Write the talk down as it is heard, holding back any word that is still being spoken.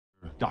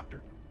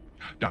Doctor.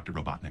 Dr.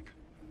 Robotnik.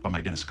 But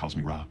my dentist calls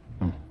me Rob.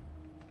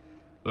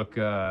 Look,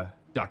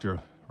 Dr.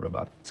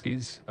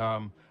 Robotskis,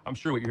 I'm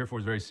sure what you're here for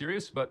is very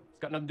serious, but it's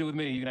got nothing to do with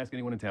me. You can ask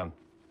anyone in town.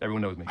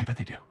 Everyone knows me. I bet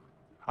they do.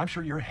 I'm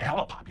sure you're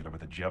hella popular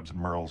with the Jebs and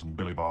Merles and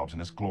Billy Bobs and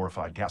this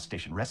glorified gas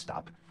station rest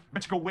stop. I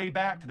bet you go way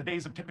back to the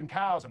days of tipping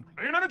cows and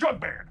being in a drug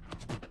band.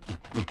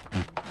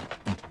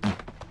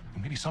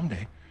 And maybe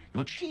someday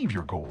you'll achieve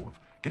your goal of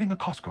getting a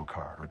Costco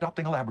card or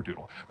adopting a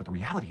Labradoodle. But the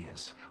reality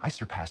is, I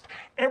surpassed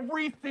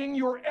everything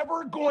you're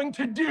ever going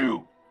to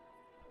do.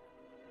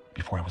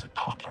 Before I was a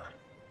toddler,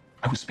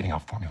 I was spitting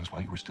out formulas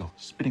while you were still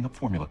spitting up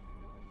formula.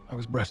 I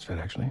was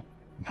breastfed, actually.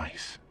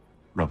 Nice.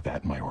 Rub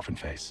that in my orphan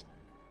face.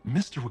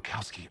 Mr.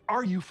 Wachowski,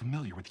 are you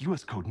familiar with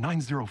U.S. Code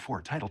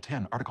 904, Title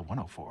 10, Article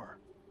 104?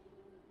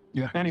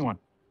 Yeah. Anyone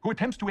who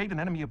attempts to aid an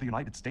enemy of the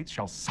United States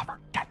shall suffer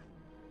death.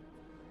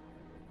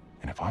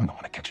 And if I'm the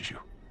one that catches you,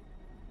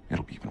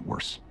 it'll be even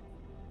worse.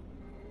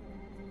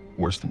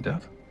 Worse than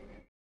death?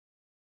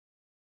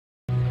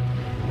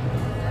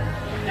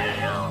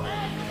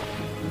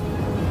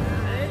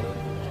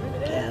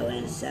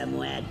 Going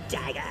somewhere,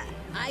 Dagger.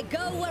 I go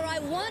where I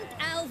want,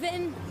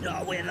 Alvin.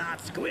 Not with that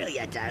squill,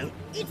 you don't.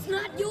 It's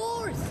not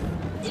yours.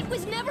 It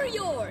was never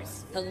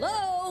yours.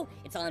 Hello?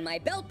 It's on my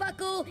belt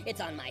buckle.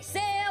 It's on my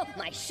sail,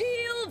 my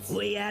shields.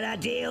 We had a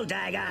deal,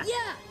 Dagger.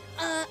 Yeah,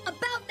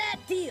 about that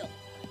deal.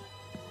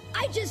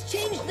 I just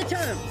changed the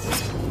terms.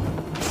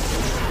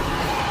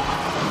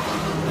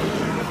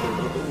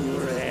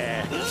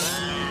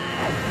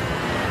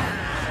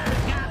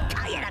 I'll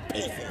cut you to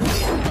pieces.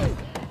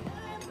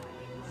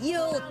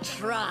 You'll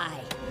try.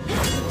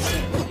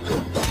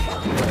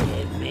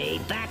 Give me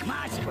back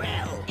my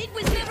squill. It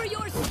was never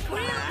your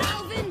squill,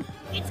 Alvin.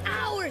 It's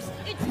ours.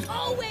 It's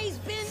always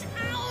been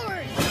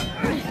ours.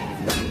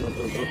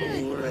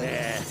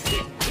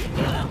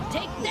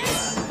 Take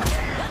this.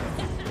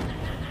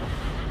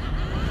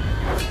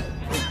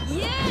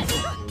 Yes.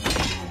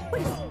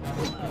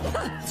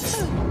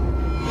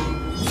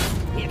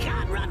 You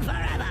can't run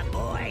forever,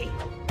 boy.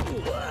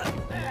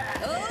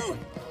 Oh,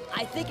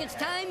 I think it's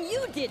time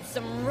you did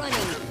some running.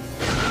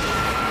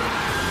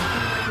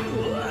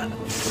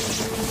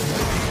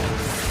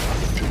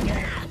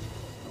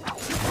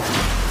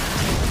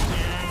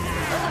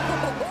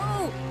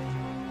 Oh,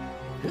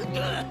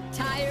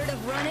 tired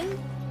of running?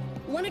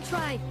 Want to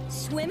try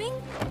swimming?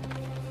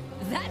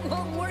 That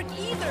won't work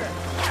either.